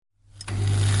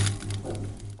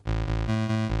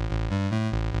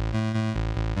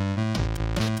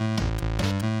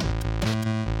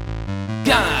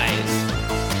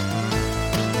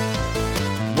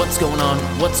What's going on?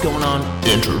 What's going on?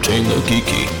 Entertain the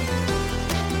geeky.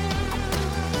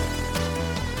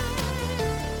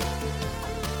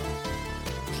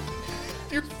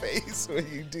 Your face when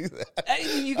you do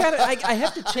that. I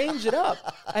have to change it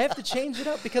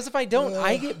up. Because if I don't,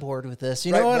 I get bored with this.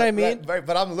 You know what I mean? Right,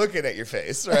 but I'm looking at your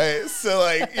face, right? So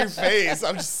like your face,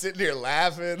 I'm just sitting here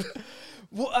laughing.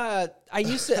 Well, I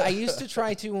used to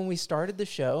try to, when we started the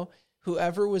show,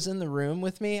 whoever was in the room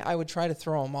with me, I would try to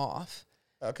throw them off.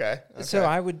 Okay. So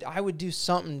I would do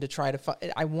something to try to.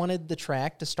 I wanted the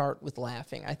track to start with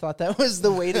laughing. I thought that was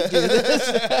the way to do this.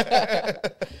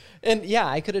 And yeah,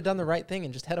 I could have done the right thing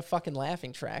and just had a fucking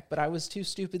laughing track, but I was too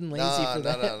stupid and lazy for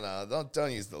that. No.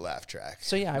 Don't use the laugh track.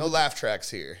 So yeah, no laugh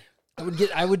tracks here.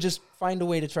 I would just find a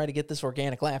way to try to get this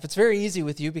organic laugh. It's very easy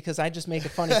with you because I just make a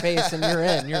funny face and you're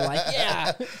in. You're like,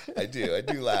 yeah. I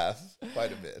do laugh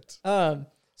quite a bit.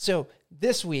 So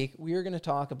this week we are going to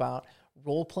talk about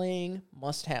role-playing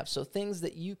must-haves. So things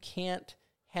that you can't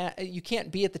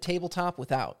be at the tabletop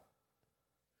without.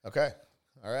 Okay.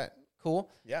 All right. Cool.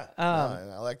 Yeah.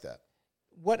 I like that.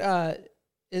 What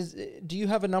do you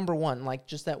have a number one, like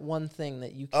just that one thing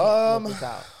that you can't live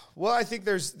without? Well, I think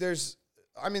there's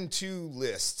I'm in two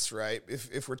lists, right?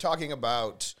 If we're talking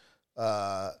about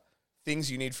things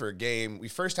you need for a game, we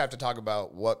first have to talk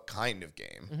about what kind of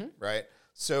game, right?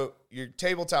 So your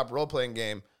tabletop role-playing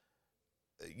game,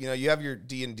 you know, you have your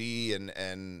D&D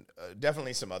and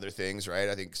definitely some other things, right?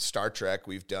 I think Star Trek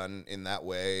we've done in that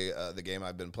way, the game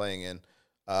I've been playing in,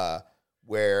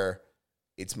 where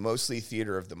it's mostly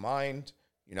theater of the mind.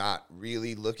 You're not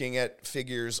really looking at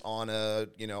figures on a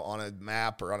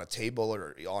map or on a table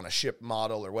or on a ship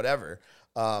model or whatever.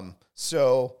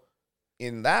 So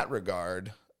in that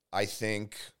regard, I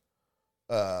think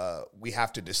we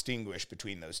have to distinguish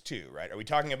between those two, right? Are we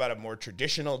talking about a more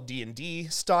traditional D&D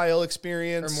style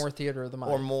experience? Or more theater of the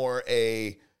mind? Or more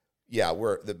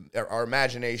our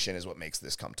imagination is what makes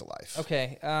this come to life.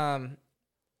 Okay.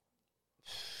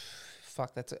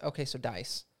 Okay, so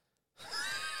dice.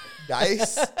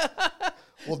 Dice?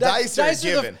 Well, dice are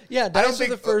given. Dice are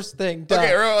the first thing.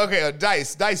 Okay,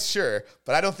 dice, sure.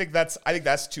 But I think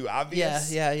that's too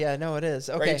obvious. Yeah, no, it is.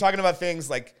 Okay. Right, you're talking about things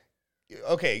like,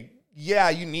 okay, yeah,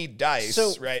 you need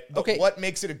dice, right? But what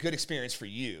makes it a good experience for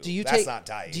you? That's not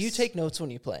dice. Do you take notes when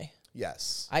you play?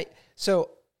 Yes.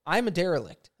 I'm a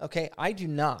derelict, okay? I do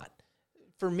not.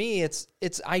 For me,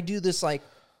 I do this like,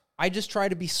 I just try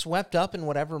to be swept up in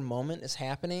whatever moment is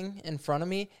happening in front of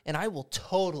me, and I will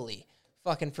totally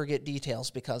fucking forget details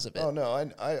because of it. Oh,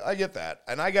 no, I get that.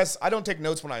 And I guess I don't take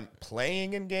notes when I'm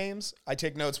playing in games. I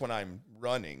take notes when I'm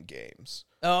running games.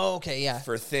 Oh, okay, yeah.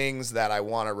 For things that I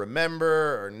want to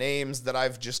remember or names that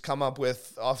I've just come up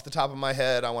with off the top of my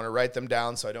head. I want to write them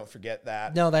down so I don't forget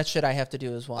that. No, that shit I have to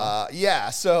do as well.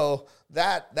 So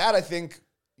that I think,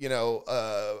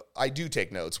 I do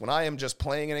take notes. When I am just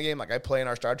playing in a game, like I play in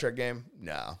our Star Trek game,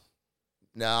 no,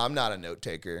 I'm not a note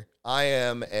taker. I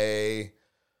am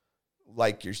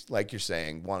like you're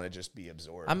saying, want to just be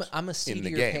absorbed. I'm a seat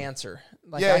of your pantser.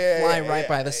 Like fly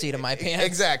by the seat of my pants.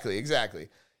 Exactly.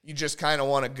 You just kind of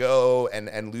want to go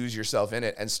and lose yourself in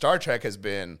it. And Star Trek has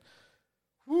been,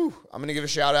 I'm going to give a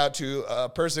shout out to a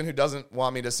person who doesn't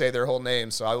want me to say their whole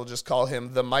name, so I will just call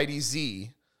him the Mighty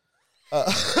Z.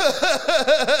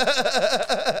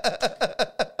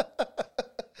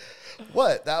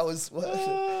 What? That was what?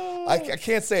 I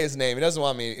can't say his name. He doesn't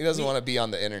want me. He doesn't want to be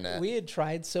on the internet. We had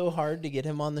tried so hard to get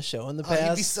him on the show in the past.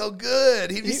 He'd be so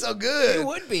good. He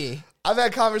would be. I've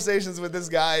had conversations with this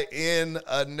guy in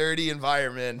a nerdy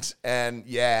environment, and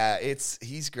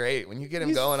he's great. When you get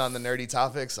him going on the nerdy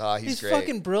topics, he's great. He's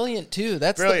fucking brilliant too.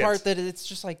 That's the part that it's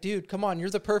just like, dude, come on, you're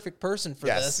the perfect person for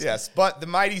this. Yes. But the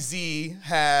Mighty Z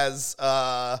has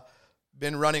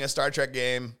been running a Star Trek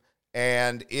game,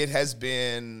 and it has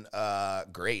been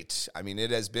great. I mean, it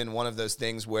has been one of those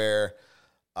things where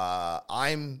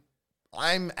I'm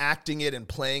acting it and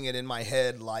playing it in my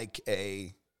head like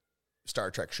a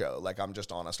Star Trek show, like I'm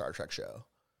just on a Star Trek show,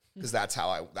 because that's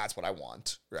what I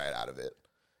want right out of it.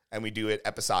 And we do it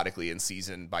episodically and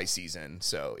season by season,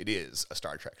 so it is a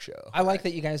Star Trek show. I like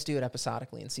that you guys do it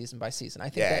episodically and season by season. I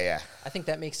think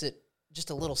that makes it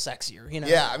just a little sexier,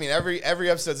 Yeah, I mean every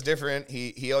episode's different.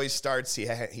 He always starts. He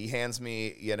hands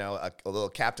me a little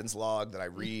captain's log that I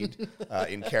read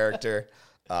in character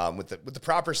with the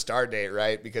proper start date,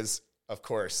 right? Because of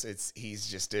course,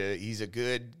 he's a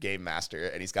good game master,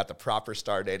 and he's got the proper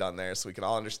star date on there, so we can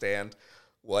all understand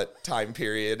what time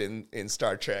period in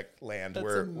Star Trek land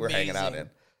we're hanging out in.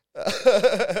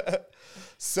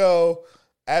 So,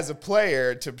 as a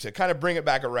player, to kind of bring it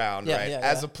back around, right?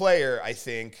 As a player, I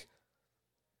think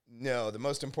No, the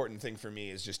most important thing for me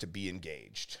is just to be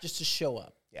engaged. Just to show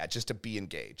up. Yeah, just to be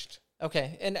engaged.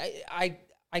 Okay, and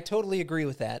I totally agree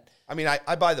with that. I mean,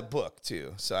 I buy the book,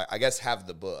 too, so I guess have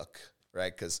the book,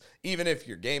 right? Because even if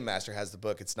your game master has the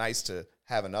book, it's nice to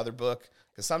have another book,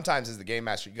 because sometimes as the game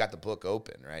master, you got the book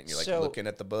open, right? And you're, like, looking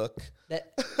at the book.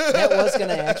 That was going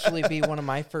to actually be one of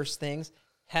my first things.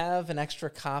 Have an extra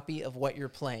copy of what you're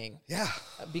playing. Yeah.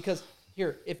 Because,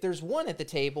 here, if there's one at the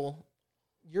table,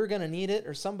 you're going to need it,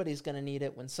 or somebody's going to need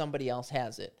it when somebody else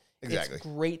has it. Exactly. It's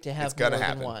great to have more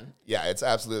than one. Yeah, it's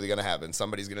absolutely going to happen.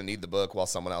 Somebody's going to need the book while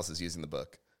someone else is using the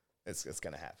book. It's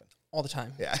going to happen. All the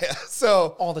time. Yeah.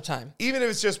 So all the time. Even if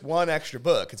it's just one extra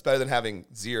book, it's better than having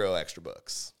 0 extra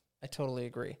books. I totally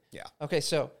agree. Yeah. Okay,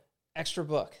 so extra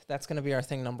book. That's going to be our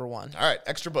thing number 1. All right,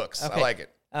 extra books. Okay. I like it.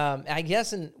 I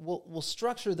guess, and we'll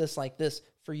structure this like this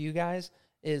for you guys,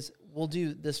 is we'll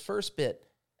do this first bit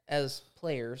as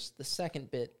players, the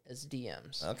second bit as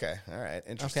DMs. Okay. All right.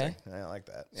 Interesting. Okay. I like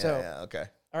that. Yeah, okay.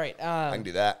 All right. I can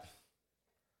do that.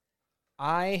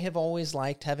 I have always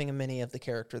liked having a mini of the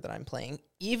character that I'm playing,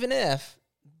 even if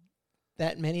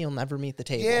that mini will never meet the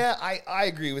table. Yeah, I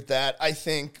agree with that. I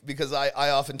think because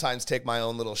I oftentimes take my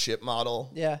own little ship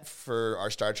model for our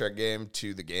Star Trek game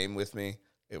to the game with me.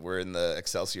 If we're in the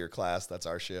Excelsior class, that's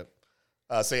our ship.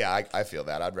 So yeah, I feel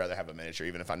that. I'd rather have a miniature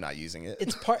even if I'm not using it.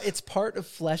 It's part of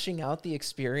fleshing out the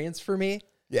experience for me.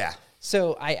 Yeah.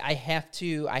 So I have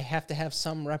to have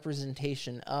some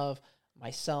representation of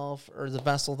myself or the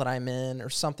vessel that I'm in or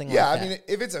something like that. Yeah, I mean,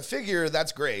 if it's a figure,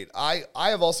 that's great. I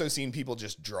have also seen people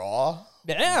just draw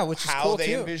which is cool how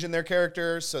they envision their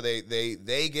character, so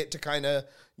they get to kind of,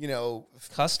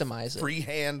 customize it.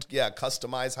 Freehand,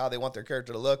 customize how they want their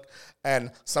character to look.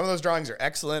 And some of those drawings are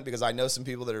excellent because I know some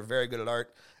people that are very good at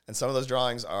art, and some of those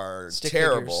drawings are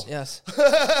terrible. Figures,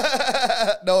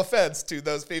 yes. No offense to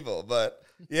those people, but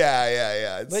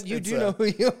yeah. But you do know who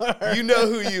you are. You know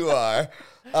who you are.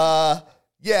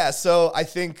 So I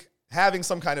think having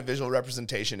some kind of visual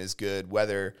representation is good,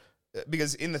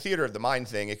 because in the theater of the mind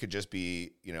thing, it could just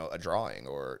be, a drawing,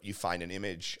 or you find an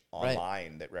image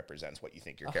online that represents what you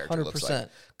think your character 100%. looks like.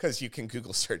 Because you can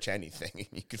Google search anything and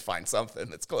you could find something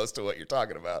that's close to what you're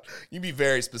talking about. You'd be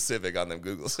very specific on them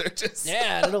Google searches.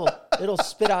 Yeah, it'll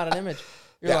spit out an image.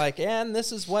 You're like, and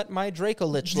this is what my Draco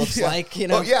Lich looks like,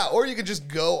 Oh, yeah, or you could just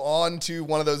go on to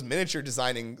one of those miniature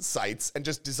designing sites and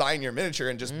just design your miniature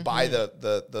and just buy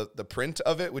the print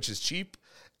of it, which is cheap.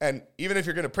 And even if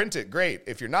you're going to print it, great.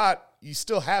 If you're not, you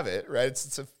still have it, right?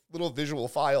 It's a little visual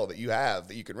file that you have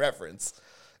that you can reference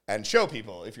and show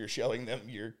people if you're showing them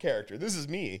your character. This is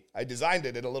me. I designed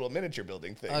it in a little miniature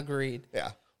building thing. Agreed.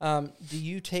 Yeah. Do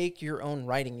you take your own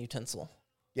writing utensil?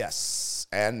 Yes,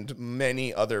 and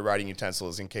many other writing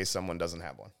utensils in case someone doesn't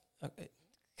have one. Okay.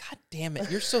 God damn it,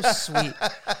 you're so sweet.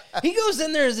 He goes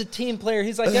in there as a team player.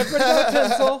 He's like, everybody got a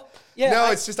pencil? Yeah.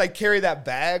 No, it's just I carry that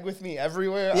bag with me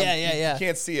everywhere. Yeah. You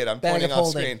can't see it. I'm Bag pointing of off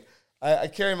holding. screen. I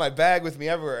carry my bag with me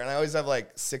everywhere, and I always have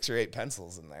like 6 or 8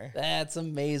 pencils in there. That's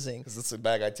amazing. Because it's a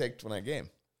bag I take when I game.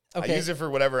 Okay. I use it for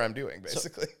whatever I'm doing,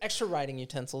 basically. So, extra writing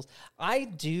utensils. I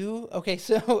do. Okay,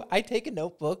 so I take a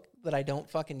notebook that I don't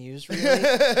fucking use really.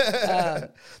 The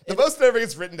most that ever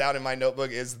gets written down in my notebook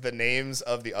is the names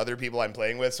of the other people I'm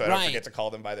playing with, so I don't forget to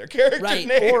call them by their character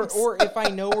names. Or if I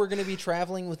know we're going to be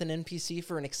traveling with an NPC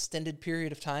for an extended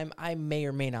period of time, I may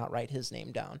or may not write his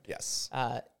name down. Yes.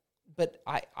 But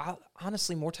I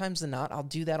honestly, more times than not, I'll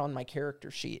do that on my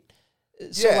character sheet.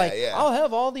 So I'll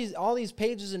have all these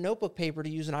pages of notebook paper to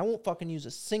use, and I won't fucking use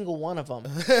a single one of them.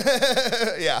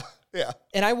 Yeah.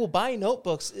 And I will buy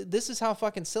notebooks. This is how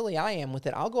fucking silly I am with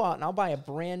it. I'll go out and I'll buy a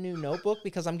brand new notebook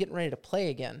because I'm getting ready to play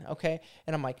again, okay?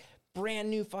 And I'm like, brand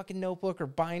new fucking notebook or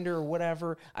binder or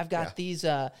whatever. I've got these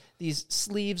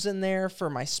sleeves in there for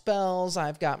my spells.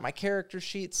 I've got my character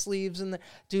sheet sleeves in there.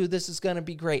 Dude, this is going to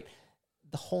be great.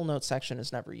 The whole note section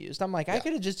is never used. I'm like, I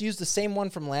could have just used the same one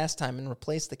from last time and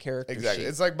replaced the character sheet.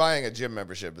 It's like buying a gym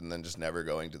membership and then just never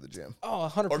going to the gym.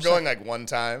 Oh, 100%. Or going like one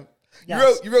time.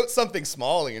 Yes. You wrote something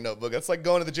small in your notebook. That's like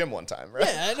going to the gym one time, right?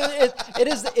 Yeah, it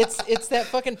is. It's that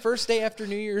fucking first day after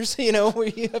New Year's, where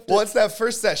you have to. Well, it's that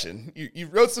first session. You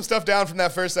wrote some stuff down from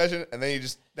that first session, and then you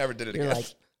just never did it again. You're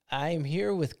like, I'm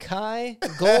here with Kai,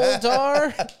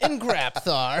 Goldar, and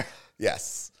Grapthar.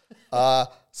 Yes.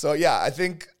 So yeah, I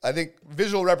think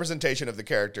visual representation of the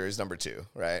character is number 2,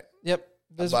 right? Yep.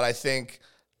 But I think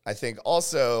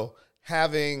also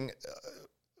having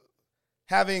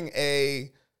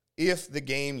if the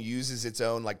game uses its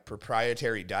own like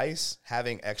proprietary dice,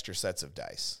 having extra sets of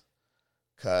dice,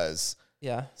 because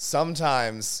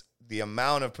sometimes the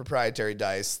amount of proprietary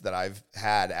dice that I've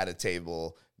had at a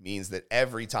table means that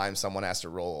every time someone has to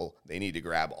roll, they need to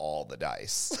grab all the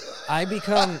dice. I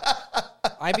become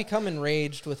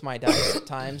enraged with my dice at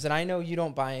times, and I know you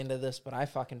don't buy into this, but I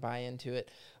fucking buy into it.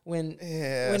 When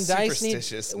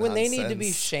dice when they need to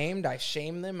be shamed, I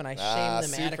shame them, and I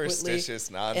shame them adequately. Superstitious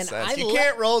nonsense. And you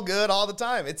can't roll good all the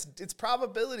time. It's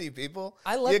probability, people.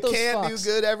 You can't do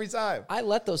good every time. I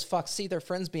let those fucks see their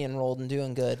friends being rolled and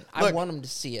doing good. I want them to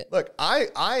see it. Look, I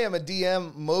am a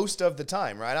DM most of the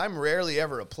time, right? I'm rarely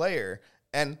ever a player.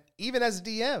 And even as a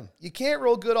DM, you can't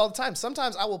roll good all the time.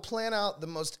 Sometimes I will plan out the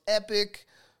most epic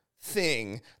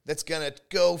thing that's going to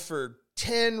go for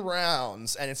 10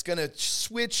 rounds, and it's going to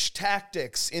switch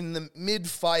tactics in the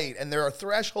mid-fight, and there are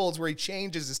thresholds where he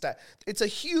changes his It's a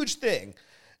huge thing.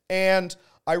 And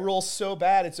I roll so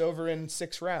bad, it's over in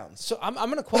 6 rounds. So I'm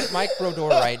going to quote Mike Brodeur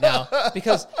right now,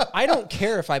 because I don't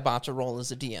care if I botch a roll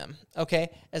as a DM,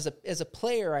 okay? As a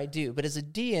player, I do, but as a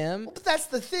DM... Well, but that's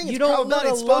the thing. It's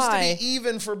supposed to be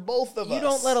even for both of us. You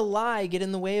don't let a lie get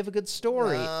in the way of a good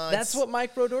story. That's what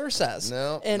Mike Brodeur says.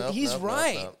 He's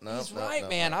right. He's right,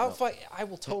 man. I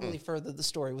will totally further the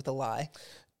story with a lie.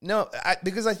 No,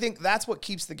 because I think that's what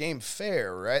keeps the game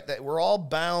fair, right? That we're all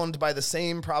bound by the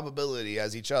same probability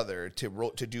as each other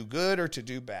to do good or to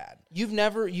do bad. You've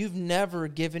never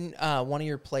given one of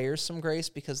your players some grace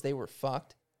because they were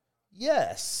fucked?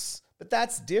 Yes, but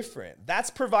that's different. That's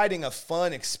providing a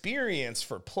fun experience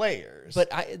for players. But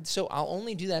I'll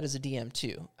only do that as a DM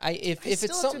too. If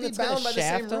it's something that's going to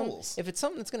shaft them, if it's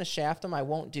something that's going to shaft them, I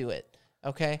won't do it.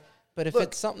 Okay, but if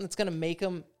it's something that's going to make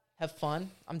them have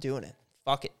fun, I'm doing it.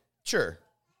 Fuck it. Sure.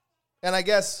 And I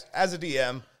guess as a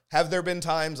DM, have there been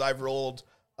times I've rolled,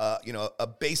 a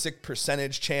basic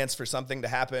percentage chance for something to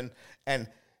happen and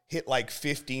hit like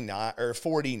 59 or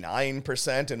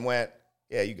 49% and went,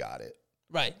 yeah, you got it.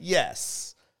 Right.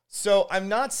 Yes. So I'm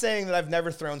not saying that I've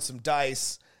never thrown some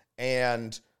dice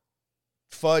and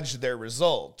fudged their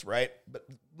result, right? But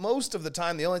most of the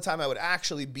time, the only time I would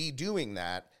actually be doing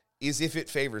that is if it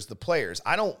favors the players.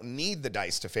 I don't need the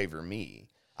dice to favor me.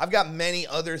 I've got many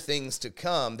other things to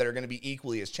come that are going to be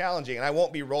equally as challenging, and I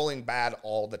won't be rolling bad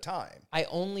all the time. I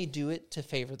only do it to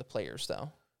favor the players, though.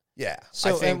 Yeah.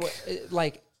 So,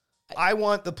 I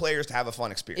want the players to have a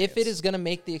fun experience. If it is going to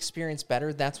make the experience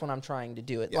better, that's when I'm trying to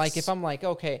do it. Yes. Like, if I'm like,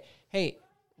 okay, hey,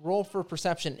 roll for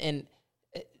perception, and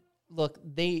look,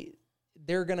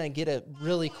 they're going to get a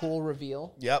really cool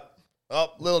reveal. Yep.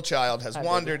 Oh, little child has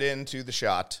wandered into the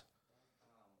shot.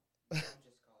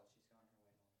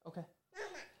 Okay.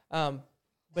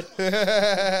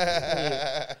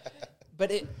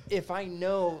 If I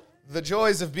know the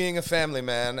joys of being a family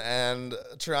man and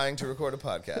trying to record a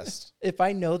podcast, if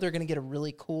I know they're going to get a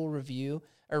really cool reveal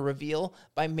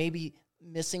by maybe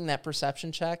missing that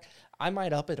perception check, I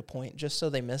might up it a point just so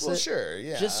they miss it. Sure,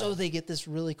 yeah. Just so they get this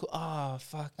really cool. Oh,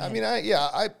 fuck. Man. I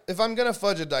mean, if I'm going to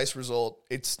fudge a dice result,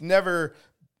 it's never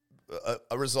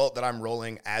a result that I'm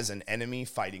rolling as an enemy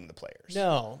fighting the players.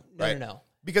 No.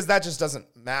 Because that just doesn't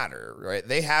matter, right?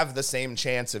 They have the same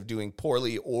chance of doing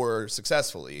poorly or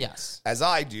successfully as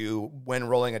I do when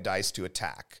rolling a dice to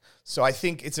attack. So I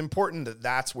think it's important that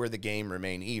that's where the game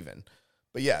remain even.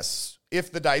 But yes,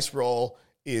 if the dice roll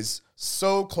is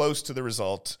so close to the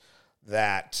result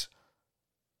that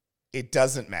it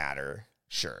doesn't matter,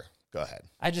 sure, go ahead.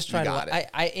 I just try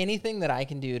anything that I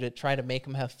can do to try to make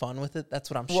them have fun with it. That's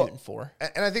what I'm shooting for.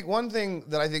 And I think one thing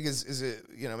that I think is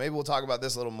maybe we'll talk about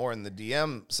this a little more in the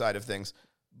DM side of things.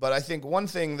 But I think one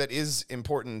thing that is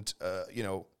important,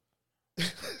 I'm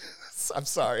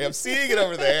sorry, I'm seeing it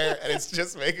over there, and it's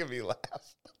just making me laugh.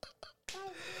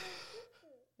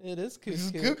 It is cuckoo.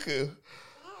 This is cuckoo.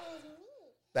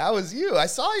 That was you. I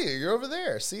saw you. You're over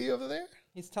there. See you over there?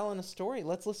 He's telling a story.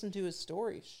 Let's listen to his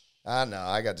story. No,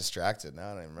 I got distracted. Now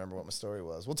I don't even remember what my story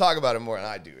was. We'll talk about it more, and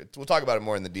I do. We'll talk about it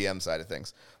more in the DM side of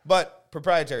things. But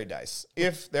proprietary dice.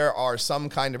 If there are some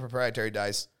kind of proprietary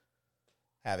dice,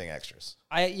 having extras.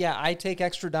 I take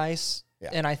extra dice,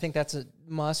 and I think that's a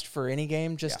must for any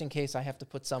game, just in case I have to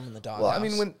put some in the doghouse. Well, I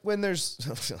mean, when there's,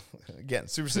 again,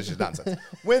 superstitious nonsense.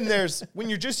 When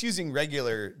you're just using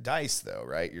regular dice, though,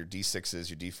 right? Your D6s,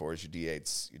 your D4s, your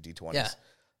D8s, your D20s. Yeah.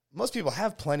 Most people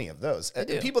have plenty of those.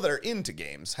 People that are into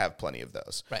games have plenty of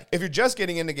those. Right. If you're just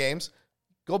getting into games,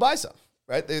 go buy some,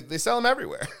 right? They sell them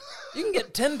everywhere. You can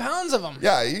get 10 pounds of them.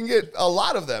 Yeah, you can get a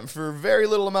lot of them for very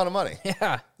little amount of money.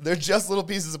 Yeah. They're just little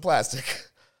pieces of plastic.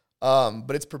 But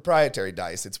it's proprietary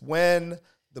dice. It's when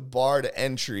the bar to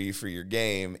entry for your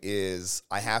game is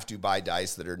I have to buy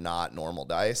dice that are not normal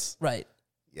dice. Right.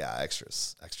 Yeah, extra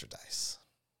dice.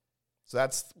 So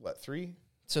that's, 3?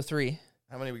 So 3.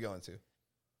 How many are we going to?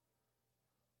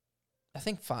 I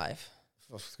think 5.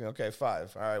 Okay,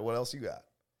 5. All right, what else you got?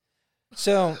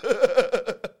 So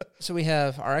we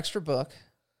have our extra book.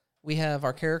 We have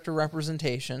our character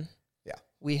representation. Yeah.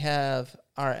 We have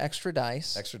our extra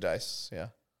dice. Extra dice, yeah.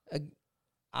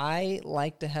 I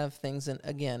like to have things in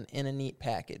a neat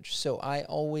package. So I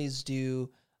always do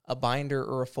a binder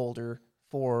or a folder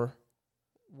for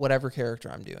whatever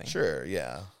character I'm doing. Sure,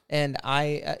 yeah. And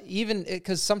I even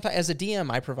because sometimes as a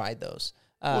DM I provide those.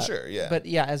 Sure, yeah. But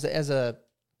yeah, as a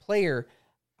player,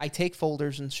 I take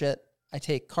folders and shit. I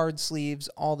take card sleeves,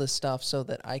 all this stuff, so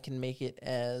that I can make it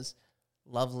as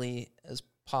lovely as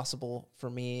possible for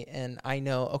me. And I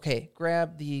know, okay,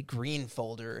 grab the green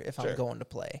folder if I'm going to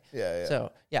play. Yeah.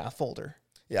 So yeah, a folder.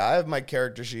 Yeah, I have my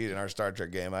character sheet in our Star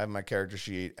Trek game. I have my character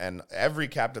sheet, and every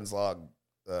captain's log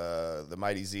the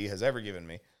Mighty Z has ever given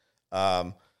me,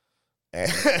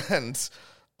 and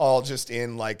all just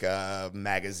in like a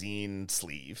magazine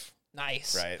sleeve.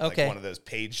 Nice. Right? Okay. Like one of those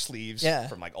page sleeves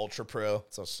from like Ultra Pro.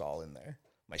 So it's all in there.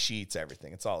 My sheets,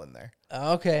 everything. It's all in there.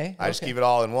 Okay. I just keep it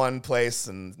all in one place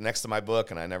and next to my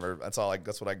book, and that's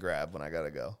what I grab when I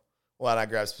gotta go. Well, and I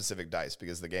grab specific dice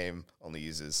because the game only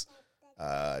uses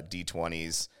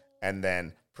D20s and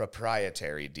then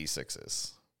proprietary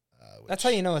D6s. That's how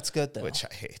you know it's good, though. Which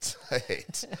I hate.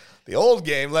 The old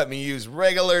game let me use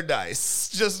regular dice.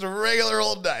 Just regular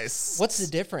old dice. What's the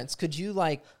difference? Could you,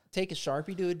 like, take a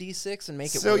Sharpie to a D6 and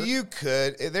make it so work? You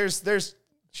could. There's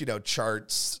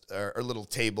charts or little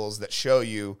tables that show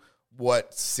you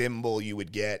what symbol you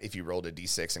would get if you rolled a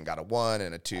D6 and got a 1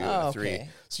 and a 2 and a 3. Okay.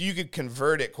 So you could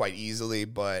convert it quite easily,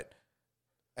 but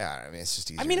I mean, it's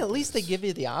just easier. I mean, at least they give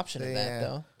you the option of that,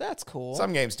 though. That's cool.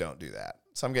 Some games don't do that.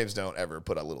 Some games don't ever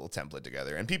put a little template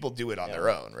together, and people do it on their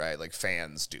own, right? Like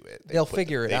fans do it. They'll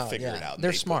figure it out. They figure it out.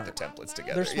 They're they smart. Put the templates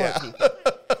together. They're smart people.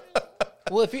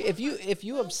 Well, if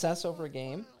you obsess over a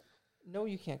game, no,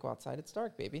 you can't go outside. It's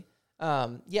dark, baby.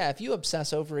 If you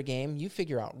obsess over a game, you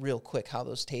figure out real quick how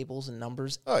those tables and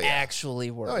numbers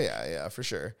actually work. Oh yeah, for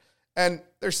sure. And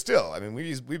there's still, I mean,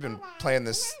 we've been playing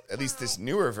this, at least this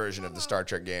newer version of the Star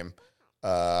Trek game,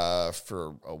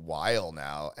 for a while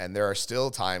now, and there are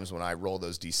still times when I roll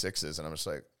those D6s and I'm just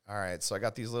like, all right, so I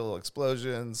got these little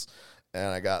explosions and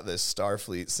I got this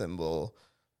Starfleet symbol,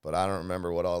 but I don't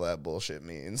remember what all that bullshit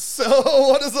means. So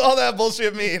what does all that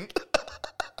bullshit mean?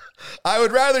 I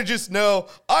would rather just know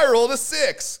I rolled a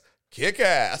 6. Kick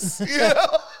ass. You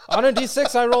know? On a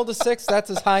D6, I rolled a 6. That's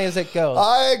as high as it goes.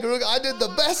 I did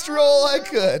the best roll I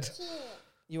could.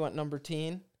 You want number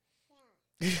 10?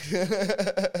 I just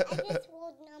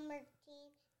rolled number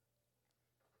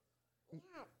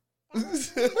 10.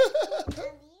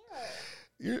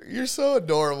 You're so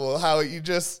adorable how you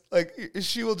just, like,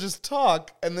 she will just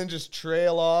talk and then just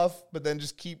trail off, but then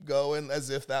just keep going as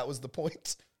if that was the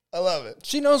point. I love it.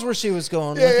 She knows where she was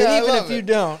going with it, even if you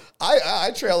don't.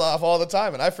 I trail off all the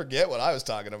time, and I forget what I was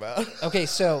talking about. Okay,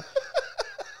 so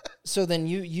then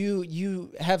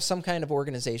you have some kind of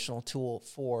organizational tool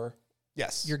for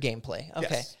your gameplay.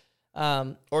 Okay.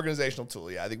 Yes. Organizational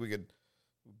tool, yeah. I think we could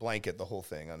blanket the whole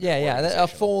thing. A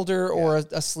folder or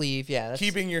a sleeve, yeah.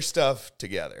 Keeping your stuff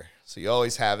together, so you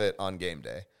always have it on game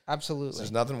day. Absolutely. So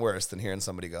there's nothing worse than hearing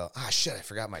somebody go, shit, I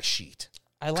forgot my sheet.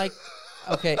 I like...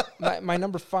 Okay, my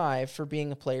number 5 for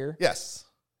being a player. Yes.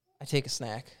 I take a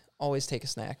snack. Always take a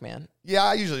snack, man. Yeah,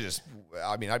 I usually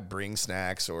I bring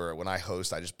snacks, or when I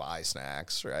host, I just buy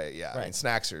snacks, right? Yeah, right. I mean,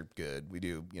 snacks are good. We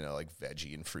do, like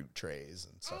veggie and fruit trays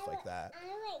and stuff like that. I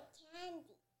like candy.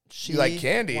 You like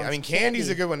candy? I mean, candy's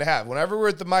a good one to have. Whenever we're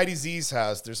at the Mighty Z's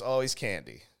house, there's always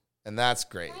candy, and that's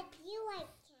great. But you like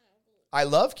candy. I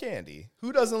love candy.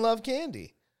 Who doesn't love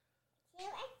candy? You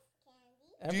like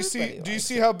candy. Do you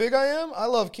see how big I am? I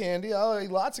love candy. I eat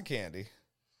lots of candy.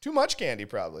 Too much candy,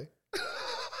 probably. My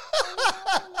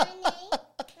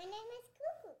name is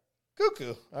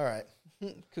Cuckoo. Cuckoo. All right.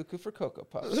 Cuckoo for Cocoa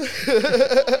Puffs.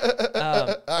 All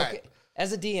right. Okay.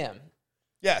 As a DM.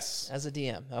 Yes. As a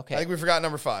DM. Okay. I think we forgot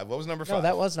number 5. What was number 5? No,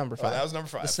 that was number 5. Oh, that was number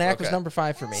 5. The snack was number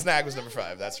 5 for me. Snack was number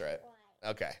 5. That's right.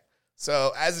 Okay.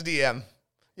 So as a DM,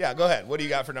 yeah, go ahead. What do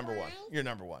you got for number 1? Your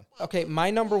number 1. Okay,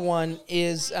 my number 1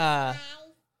 is...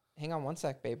 hang on one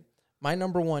sec, babe. My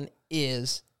number 1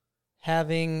 is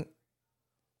having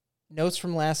notes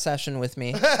from last session with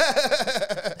me.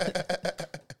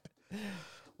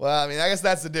 Well, I mean, I guess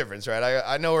that's the difference, right?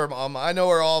 I know where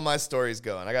all my stories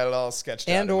going. I got it all sketched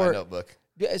out in my notebook.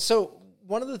 So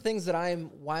one of the things that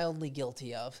I'm wildly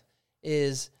guilty of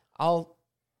is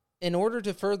in order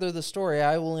to further the story,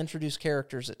 I will introduce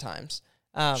characters at times.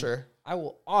 Sure. I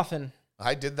will often...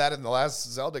 I did that in the last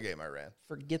Zelda game I ran.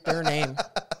 Forget their name.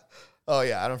 Oh,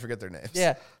 yeah, I don't forget their names.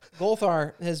 Yeah.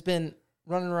 Golthar has been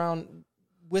running around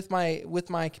with my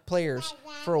players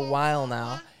for a while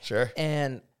now. Sure.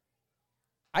 And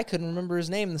I couldn't remember his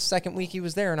name the second week he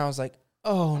was there, and I was like,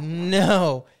 oh,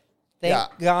 no.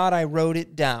 Thank God I wrote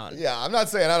it down. Yeah, I'm not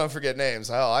saying I don't forget names.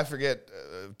 Hell, I forget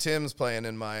Tim's playing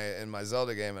in my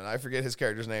Zelda game, and I forget his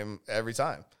character's name every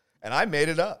time. And I made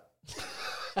it up.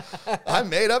 I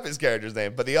made up his character's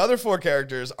name. But the other 4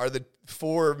 characters are the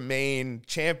 4 main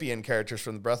champion characters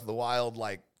from the Breath of the Wild,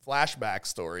 like, flashback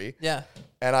story. Yeah.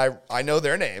 And I know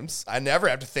their names. I never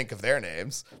have to think of their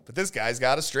names. But this guy's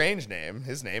got a strange name.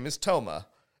 His name is Toma.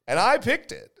 And I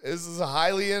picked it. This is a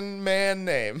Hylian man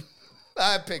name.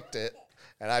 I picked it.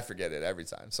 And I forget it every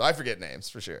time. So I forget names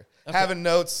for sure. Okay. Having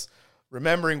notes,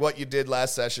 remembering what you did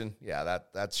last session. Yeah,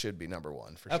 that should be number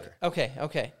 1 for sure.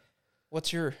 Okay.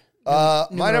 What's your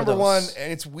my number 1,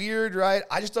 and it's weird, right?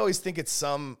 I just always think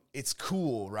it's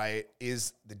cool, right?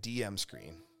 Is the DM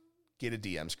screen. Get a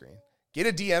DM screen. Get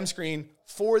a DM screen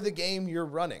for the game you're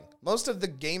running. Most of the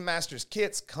Game Master's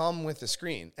kits come with a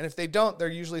screen. And if they don't, they're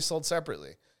usually sold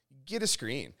separately. Get a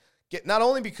screen. Not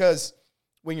only because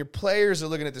when your players are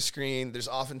looking at the screen, there's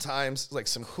oftentimes like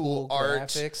some cool art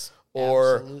graphics.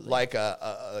 Or Absolutely. like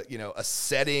a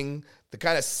setting to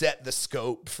kind of set the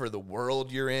scope for the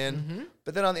world you're in. Mm-hmm.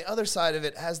 But then on the other side of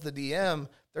it, as the DM,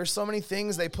 there's so many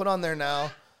things they put on there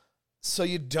now, so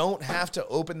you don't have to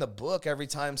open the book every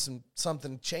time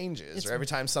something changes or every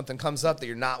time something comes up that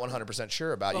you're not 100%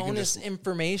 sure about. Bonus you can just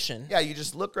information. Yeah, you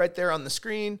just look right there on the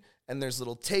screen, and there's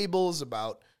little tables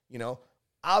about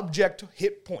object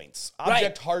hit points,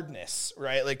 object hardness,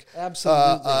 right? Like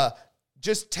absolutely.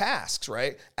 Just tasks,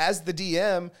 right? As the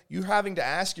DM, you're having to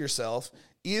ask yourself,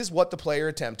 is what the player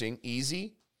attempting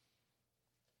easy,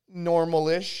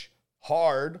 normal-ish,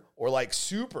 hard, or like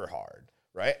super hard,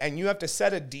 right? And you have to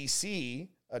set a DC,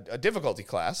 a difficulty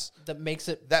class. That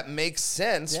makes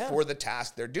sense for the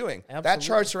task they're doing. Absolutely. That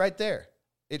chart's right there.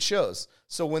 It shows.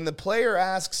 So when the player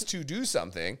asks to do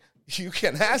something, you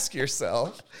can ask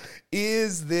yourself,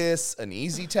 is this an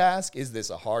easy task? Is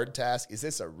this a hard task? Is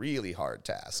this a really hard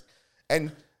task?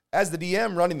 And as the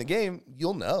DM running the game,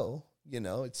 you'll know,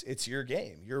 it's your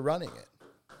game. You're running it.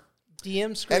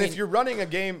 DM screen. And if you're running a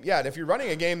game,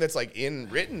 that's like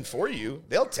written for you,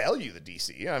 they'll tell you the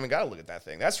DC. I mean, gotta look at that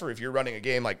thing. That's for if you're running a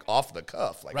game like off the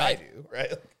cuff, like I do,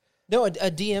 right? No, a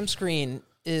DM screen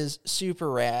is super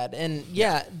rad. And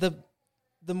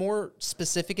the more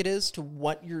specific it is to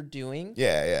what you're doing,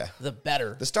 the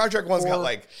better. The Star Trek one's got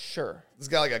it's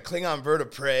got like a Klingon bird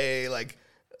of prey, like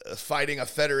fighting a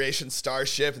Federation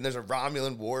starship, and there's a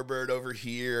Romulan warbird over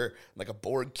here, like a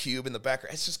Borg cube in the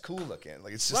background. It's just cool looking.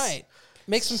 Like it's just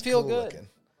makes them feel good. Looking.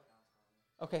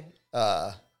 Okay.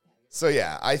 So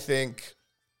yeah, I think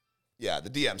the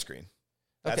DM screen.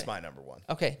 That's my number 1.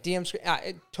 Okay, DM screen.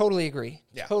 I totally agree.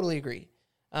 Yeah. Totally agree.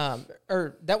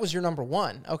 Or that was your number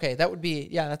 1. Okay, that would be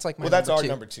that's like my that's number our 2.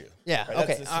 number 2. Yeah. Right?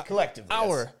 Okay. That's collectively.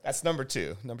 That's number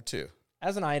 2. Number 2.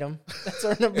 As an item, that's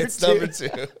our number 2. It's number 2.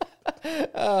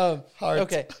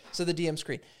 Okay, so the DM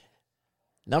screen.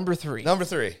 Number 3. Number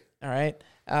 3. All right.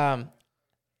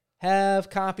 Have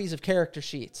copies of character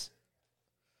sheets.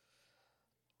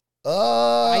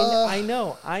 I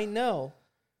know.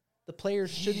 The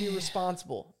players should be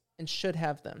responsible and should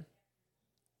have them.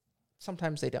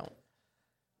 Sometimes they don't.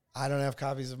 I don't have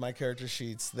copies of my character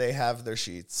sheets. They have their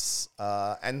sheets.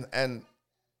 And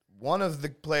one of the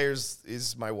players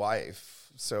is my wife,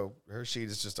 so her sheet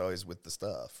is just always with the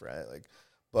stuff, right?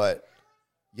 But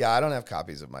I don't have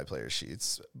copies of my player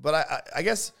sheets. But I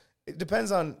guess it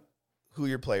depends on who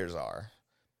your players are,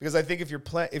 because I think if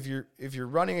you're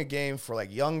running a game for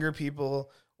like younger people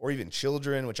or even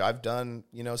children, which I've done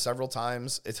several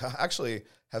times, it's actually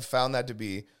have found that to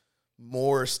be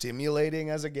more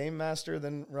stimulating as a game master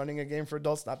than running a game for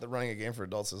adults. Not that running a game for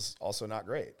adults is also not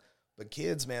great, but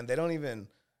kids, man, they don't even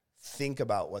think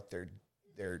about what they're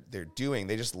doing.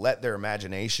 They just let their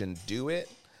imagination do it.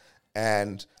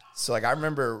 And so like I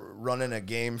remember running a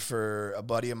game for a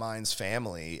buddy of mine's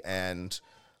family, and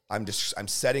I'm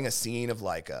setting a scene of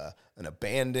like an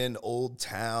abandoned old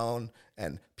town,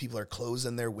 and people are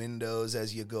closing their windows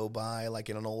as you go by, like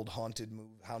in an old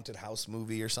haunted house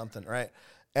movie or something, right?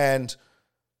 And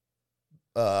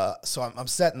so I'm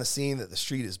setting the scene that the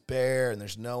street is bare and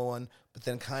there's no one, but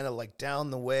then kind of like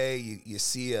down the way you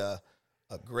see a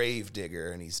grave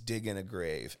digger, and he's digging a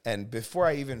grave. And before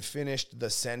I even finished the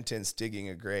sentence digging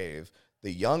a grave,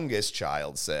 the youngest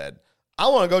child said, "I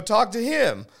want to go talk to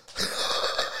him."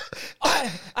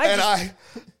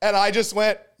 I just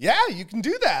went, "Yeah, you can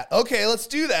do that. Okay, let's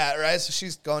do that." Right? So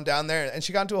she's going down there, and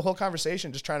she got into a whole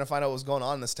conversation just trying to find out what was going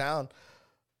on in this town.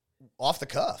 Off the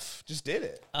cuff, just did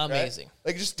it. Amazing.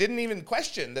 Right? Like, just didn't even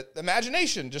question that.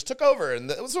 Imagination just took over, and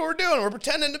that's what we're doing. We're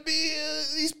pretending to be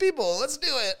these people. Let's do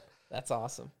it. That's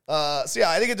awesome. So yeah,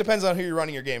 I think it depends on who you're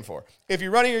running your game for. If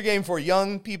you're running your game for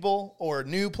young people or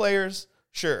new players,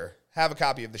 sure, have a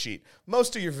copy of the sheet.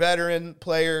 Most of your veteran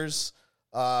players,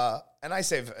 and I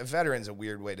say veteran's a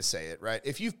weird way to say it, right?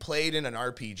 If you've played in an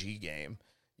RPG game,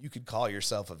 you could call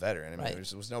yourself a veteran. I mean,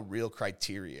 there was no real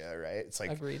criteria, right? It's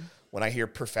like Agreed. When I hear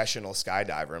professional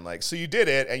skydiver, I'm like, so you did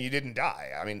it and you didn't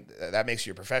die. I mean, that makes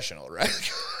you a professional,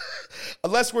 right?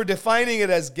 Unless we're defining it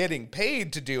as getting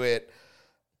paid to do it,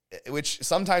 which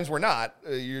sometimes we're not.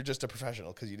 You're just a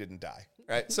professional because you didn't die,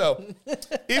 right? So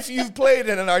if you've played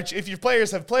in if your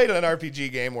players have played in an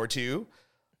RPG game or two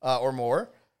or more,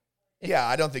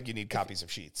 I don't think you need copies of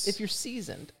sheets. If you're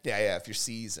seasoned. Yeah, if you're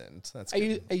seasoned. That's I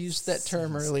good. used that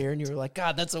term earlier, and you were like,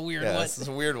 God, that's a weird one. This is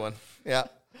a weird one. Yeah.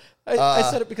 I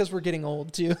said it because we're getting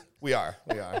old, too. We are.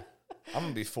 I'm going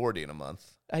to be 40 in a month.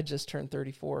 I just turned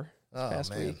 34 this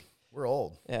past week. We're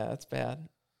old. Yeah, it's bad.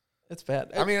 It's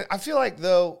bad. I mean, I feel like,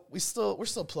 though, we're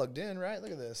still plugged in, right?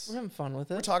 Look at this. We're having fun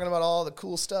with it. We're talking about all the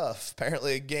cool stuff.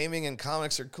 Apparently, gaming and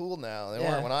comics are cool now. They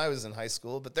weren't when I was in high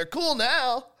school, but they're cool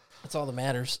now. That's all that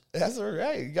matters. That's all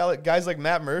right. You got like guys like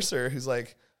Matt Mercer, who's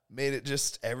like made it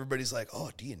just everybody's like,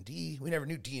 oh, D&D. We never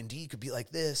knew D&D could be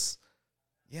like this.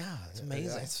 Yeah, it's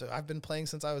amazing. So I've been playing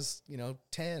since I was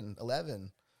 10,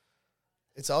 11.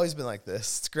 It's always been like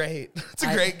this. It's great. It's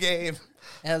a great game.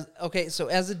 So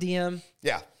as a DM,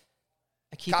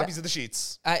 I keep copies of the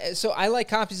sheets. So I like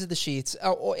copies of the sheets.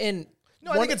 I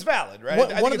think it's valid, right?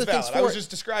 I think it's valid. I was just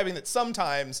describing that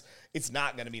sometimes it's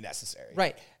not going to be necessary.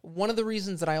 Right. One of the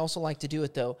reasons that I also like to do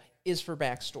it, though, is for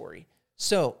backstory.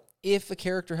 So if a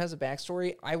character has a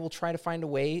backstory, I will try to find a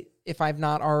way, if I've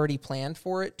not already planned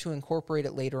for it, to incorporate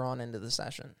it later on into the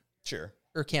session. Sure.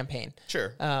 Or campaign.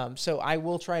 Sure. So I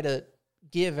will try to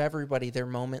give everybody their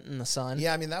moment in the sun.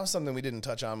 Yeah, I mean, that was something we didn't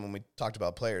touch on when we talked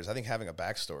about players. I think having a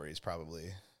backstory is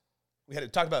probably... We had to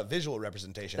talk about visual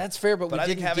representation. That's fair, but we I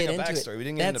didn't think having get a into backstory. it. We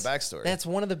didn't get into backstory. That's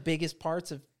one of the biggest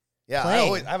parts of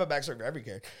playing. I have a backstory for every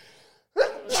character.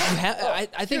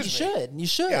 I think you should. You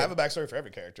should. Yeah, I have a backstory for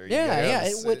every character.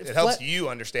 It helps you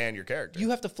understand your character.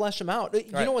 You have to flesh them out.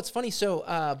 You know what's funny? So,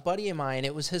 a buddy of mine,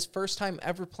 it was his first time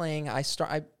ever playing. I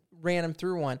ran him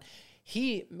through one.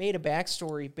 He made a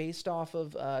backstory based off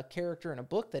of a character in a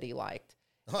book that he liked.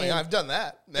 Oh, yeah, I've done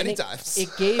that many times.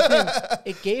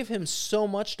 It gave him so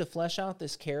much to flesh out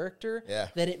this character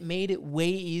that it made it way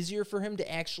easier for him to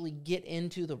actually get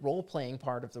into the role-playing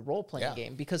part of the role-playing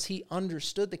game because he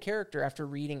understood the character after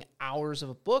reading hours of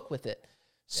a book with it.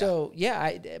 So,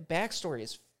 backstory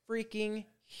is freaking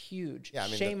huge. Yeah, I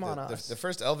mean, Shame on us. The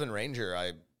first Elven Ranger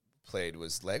I played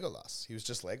was Legolas. He was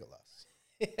just Legolas.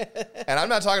 And I'm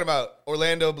not talking about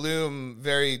Orlando Bloom,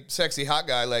 very sexy hot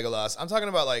guy Legolas. I'm talking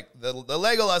about like the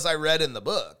Legolas I read in the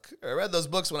book. I read those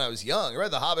books when I was young. I read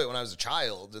The Hobbit when I was a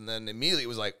child, and then immediately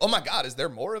was like, oh my God, is there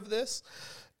more of this?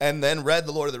 And then read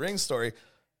the Lord of the Rings story.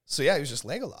 So yeah, he was just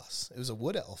Legolas. It was a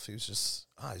wood elf. He was just,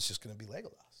 he's just going to be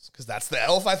Legolas. Because that's the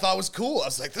elf I thought was cool. I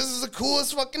was like, this is the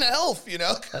coolest fucking elf, you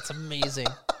know? That's amazing.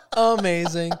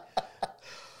 Amazing.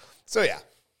 So yeah.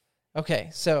 Okay,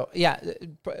 so yeah.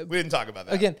 We didn't talk about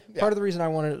that. Again, part of the reason I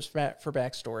wanted it was for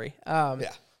backstory.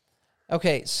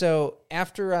 Okay, so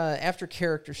after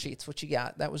character sheets, what you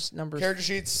got? That was number character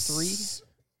sheets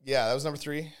 3? Yeah, that was number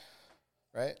 3,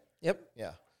 right? Yep.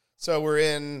 Yeah. So we're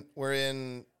in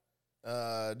DM.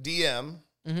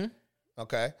 Mm-hmm.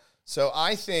 Okay. So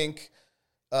I think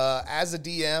as a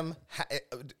DM,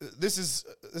 this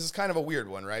is kind of a weird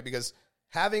one, right? Because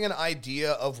having an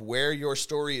idea of where your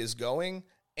story is going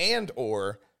and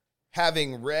or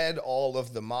having read all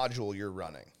of the module you're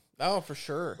running. Oh, for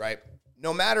sure. Right?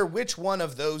 No matter which one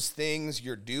of those things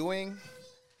you're doing,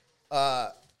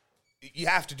 you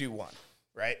have to do one,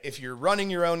 right? If you're running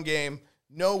your own game,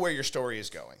 know where your story is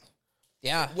going.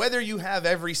 Yeah. Whether you have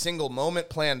every single moment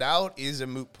planned out is a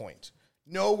moot point.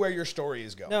 Know where your story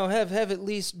is going. No, have at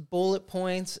least bullet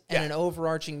points and an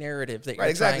overarching narrative that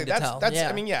you're trying to tell.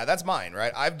 I mean, that's mine,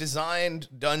 right? I've designed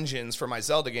dungeons for my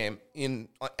Zelda game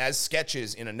as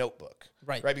sketches in a notebook.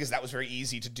 Right. Because that was very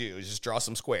easy to do. Just draw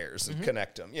some squares and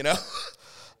connect them, you know?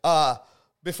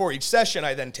 Before each session,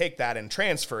 I then take that and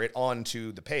transfer it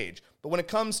onto the page. But when it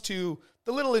comes to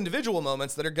the little individual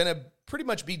moments that are going to pretty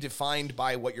much be defined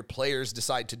by what your players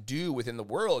decide to do within the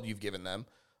world you've given them,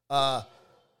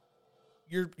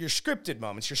 your scripted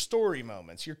moments, your story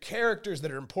moments, your characters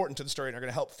that are important to the story and are going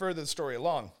to help further the story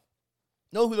along.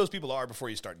 Know who those people are before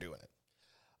you start doing it.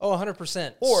 Oh,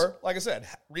 100%. Or, like I said,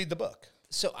 read the book.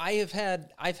 So I've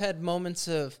had moments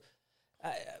of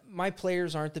my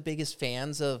players aren't the biggest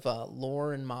fans of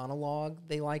lore and monologue.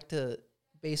 They like to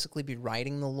basically be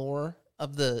writing the lore.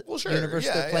 of the Well, sure. universe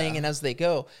Yeah, they're playing yeah. in as they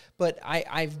go. But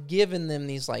I've given them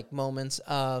these like moments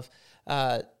of,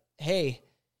 hey,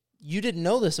 you didn't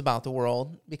know this about the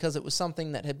world because it was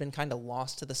something that had been kind of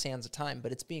lost to the sands of time,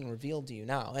 but it's being revealed to you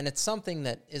now. And it's something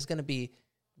that is going to be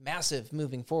massive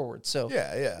moving forward. So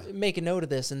Yeah. make a note of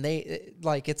this. And they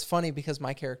like, it's funny because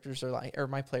my characters are like, or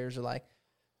my players are like,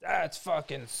 that's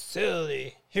fucking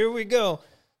silly. Here we go.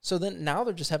 So then now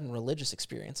they're just having religious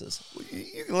experiences.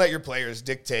 You can let your players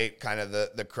dictate kind of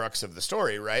the crux of the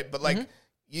story, right? But like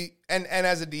you and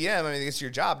as a DM, I mean, it's your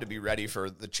job to be ready for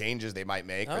the changes they might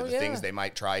make or the things they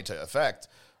might try to affect,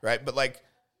 right? But like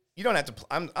you don't have to.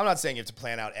 I'm not saying you have to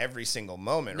plan out every single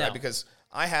moment, right? Because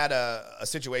I had a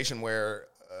situation where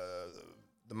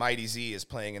the Mighty Z is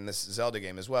playing in this Zelda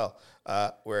game as well,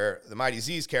 where the Mighty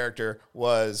Z's character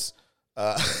was.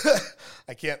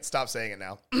 I can't stop saying it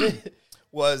now.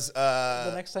 Was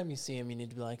the next time you see him, you need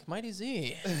to be like, Mighty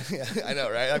Z. Yeah, I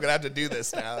know, right? I'm gonna have to do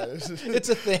this now. It's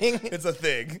a thing. It's a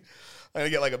thing. I'm gonna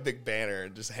get like a big banner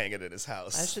and just hang it in his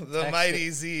house. I should the Mighty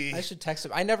Z. I should text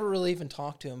him. I never really even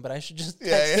talked to him, but I should just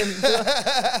text him.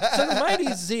 So the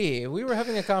Mighty Z, we were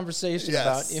having a conversation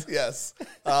about you. Yes.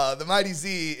 The Mighty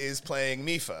Z is playing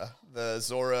Mifa, the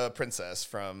Zora princess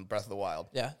from Breath of the Wild.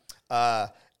 Yeah.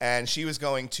 And she was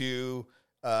going to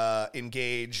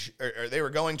engage, or they were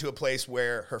going to a place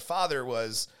where her father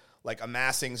was like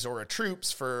amassing Zora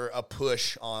troops for a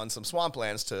push on some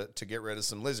swamplands to get rid of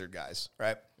some lizard guys,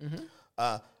 right?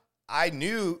 I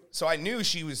knew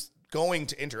she was going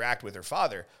to interact with her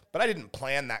father, but I didn't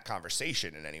plan that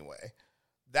conversation in any way.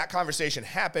 That conversation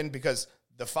happened because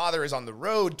the father is on the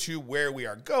road to where we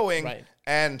are going, Right.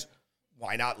 and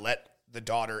why not let the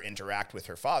daughter interact with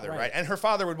her father, right? And her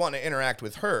father would want to interact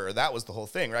with her. That was the whole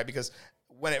thing, right? Because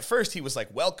when at first he was like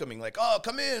welcoming, like, oh,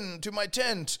 come in to my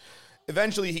tent.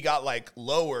 Eventually he got like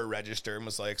lower register and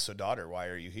was like, so daughter, why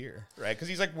are you here? Right? Because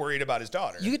he's like worried about his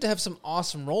daughter. You get to have some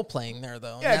awesome role playing there,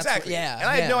 though. Yeah, exactly. And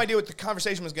I had no idea what the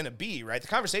conversation was going to be, right? The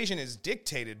conversation is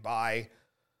dictated by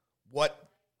what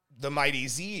the Mighty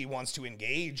Z wants to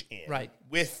engage in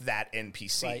with that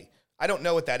NPC. Right. I don't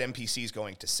know what that NPC is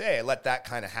going to say. I let that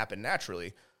kind of happen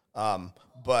naturally.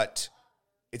 But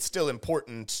it's still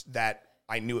important that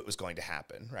I knew it was going to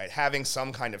happen, right? Having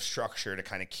some kind of structure to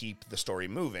kind of keep the story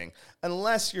moving,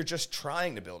 unless you're just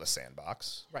trying to build a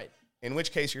sandbox. Right. In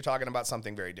which case you're talking about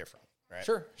something very different, right?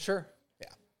 Sure. Yeah.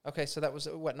 Okay, so that was,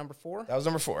 what, number 4? That was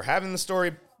number 4. Having the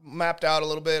story mapped out a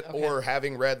little bit or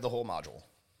having read the whole module.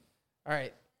 All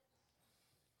right.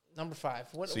 Number 5.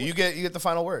 So you get the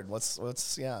final word.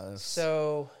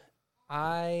 So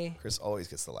Chris always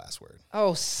gets the last word.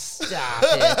 Oh, stop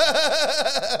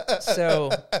it.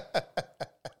 So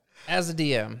as a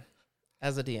DM,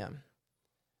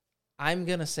 I'm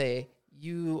going to say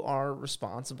you are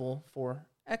responsible for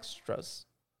extra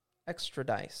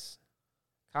dice,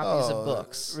 copies of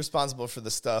books. Responsible for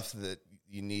the stuff that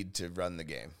you need to run the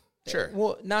game. Sure.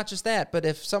 Well, not just that, but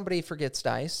if somebody forgets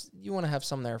dice, you want to have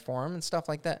some there for them and stuff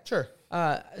like that. Sure.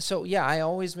 So, yeah, I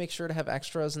always make sure to have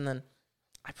extras, and then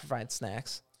I provide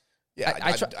snacks. Yeah,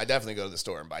 I definitely go to the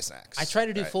store and buy snacks. I try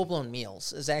to do full-blown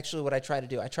meals is actually what I try to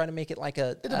do. I try to make it like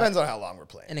It depends on how long we're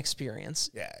playing. an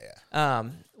experience. Yeah.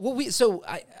 Well,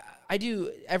 I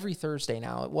do every Thursday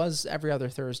now. It was every other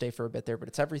Thursday for a bit there, but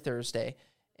it's every Thursday.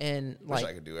 And Wish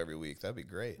I could do every week. That'd be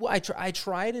great. Well, I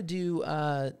try to do.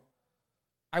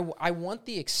 I want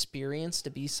the experience to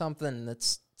be something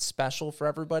that's special for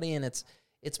everybody, and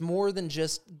it's more than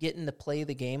just getting to play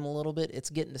the game a little bit. It's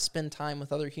getting to spend time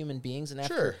with other human beings. And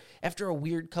after a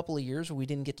weird couple of years where we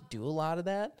didn't get to do a lot of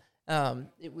that,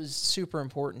 it was super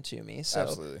important to me. So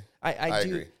absolutely, I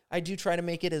agree. I do try to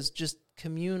make it as just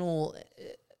communal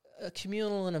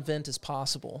an event as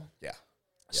possible. Yeah.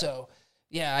 So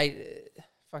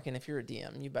fucking, if you're a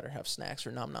DM, you better have snacks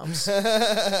or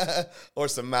num-nums. Or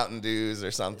some Mountain Dews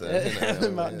or something.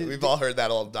 We've all heard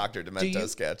that old Dr. Demento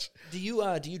sketch. Do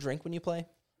you drink when you play?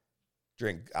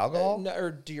 Drink alcohol? No,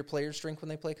 or do your players drink when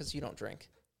they play? Because you don't drink.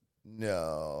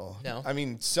 No. No? I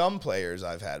mean, some players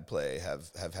I've had play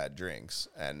have had drinks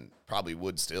and probably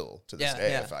would still to this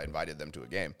day if I invited them to a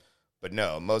game. But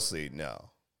no, mostly no.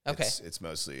 Okay. It's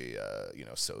mostly,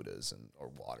 sodas or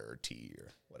water or tea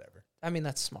or whatever. I mean,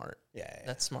 that's smart. Yeah.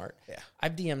 That's smart. Yeah.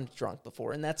 I've DM'd drunk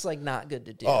before, and that's, like, not good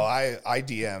to do. Oh, I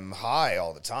DM high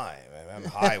all the time. I'm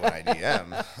high when I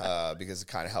DM because it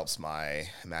kind of helps my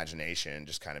imagination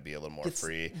just kind of be a little more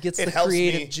free. Gets the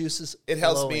creative juices It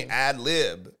helps me flowing.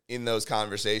 ad-lib in those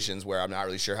conversations where I'm not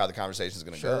really sure how the conversation is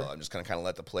going to go. I'm just going to kind of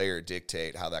let the player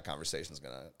dictate how that conversation is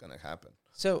going to happen.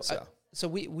 So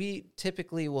we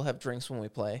typically will have drinks when we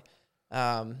play.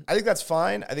 I think that's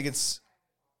fine. I think it's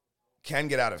can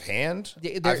get out of hand.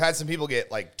 There- I've had some people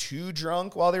get like too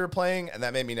drunk while they were playing, and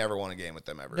that made me never want to game with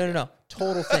them ever. No.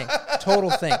 Total thing.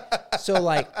 So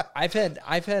like I've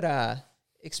had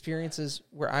experiences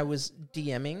where I was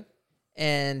DMing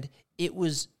and it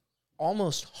was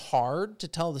almost hard to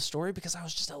tell the story because I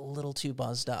was just a little too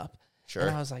buzzed up. Sure.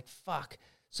 And I was like, fuck.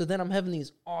 So then I'm having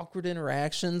these awkward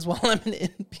interactions while I'm an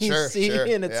NPC, Sure.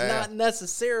 and it's not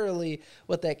necessarily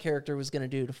what that character was going to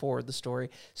do to forward the story.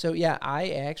 So yeah, I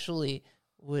actually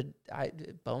would.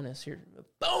 Bonus. You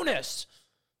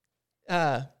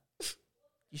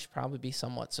should probably be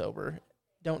somewhat sober.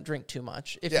 Don't drink too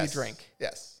much if you drink.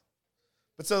 Yes.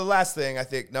 But so the last thing, I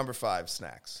think, number 5,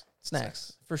 snacks.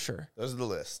 Snacks, for sure. Those are the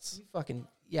lists. You fucking,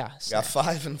 yeah. Got Snacks.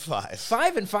 5 and 5.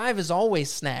 5 and 5 is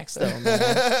always snacks, though, man.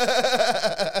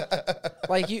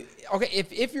 Like,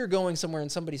 if you're going somewhere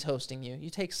and somebody's hosting you,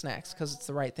 you take snacks because it's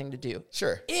the right thing to do.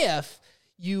 Sure. If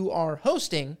you are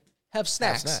hosting, have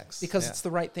snacks, because it's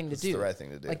the right thing to do. It's the right thing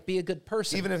to do. Like, be a good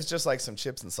person. Even if it's just like some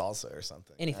chips and salsa or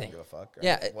something. Anything. I don't give a fuck.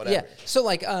 Yeah, whatever. yeah. So,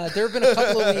 like, there have been a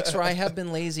couple of weeks where I have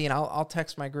been lazy, and I'll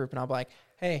text my group, and I'll be like,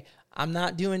 hey, I'm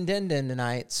not doing din-din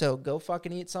tonight, so go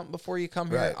fucking eat something before you come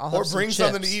here. Right. I'll have Or bring some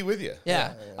something to chips. eat with you.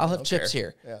 Yeah, I'll have chips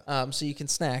care. here. Yeah. So you can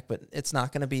snack, but it's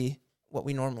not going to be what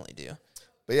we normally do.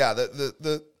 But yeah,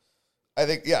 the I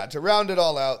think, to round it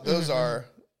all out, those are,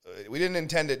 we didn't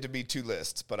intend it to be 2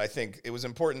 lists, but I think it was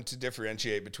important to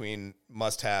differentiate between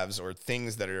must-haves or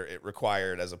things that are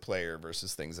required as a player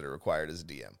versus things that are required as a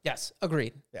DM. Yes,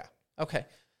 agreed. Yeah. Okay.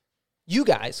 You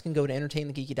guys can go to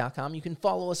entertainthegeeky.com. You can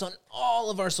follow us on all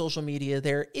of our social media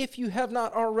there. If you have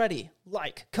not already,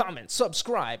 like, comment,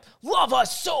 subscribe. Love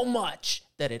us so much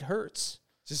that it hurts.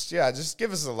 Just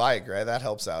give us a like, right? That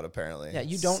helps out, apparently. Yeah,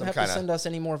 you don't have to send us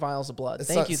any more vials of blood.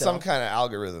 Thank you, though. Some kind of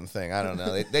algorithm thing. I don't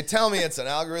know. They tell me it's an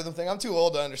algorithm thing. I'm too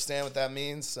old to understand what that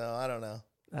means, so I don't know.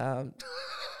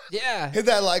 Yeah. Hit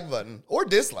that like button or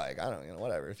dislike. I don't know,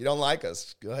 whatever. If you don't like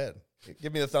us, go ahead.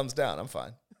 Give me the thumbs down. I'm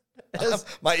fine.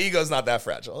 My ego's not that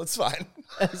fragile. It's fine.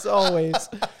 As always,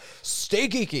 stay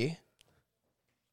geeky.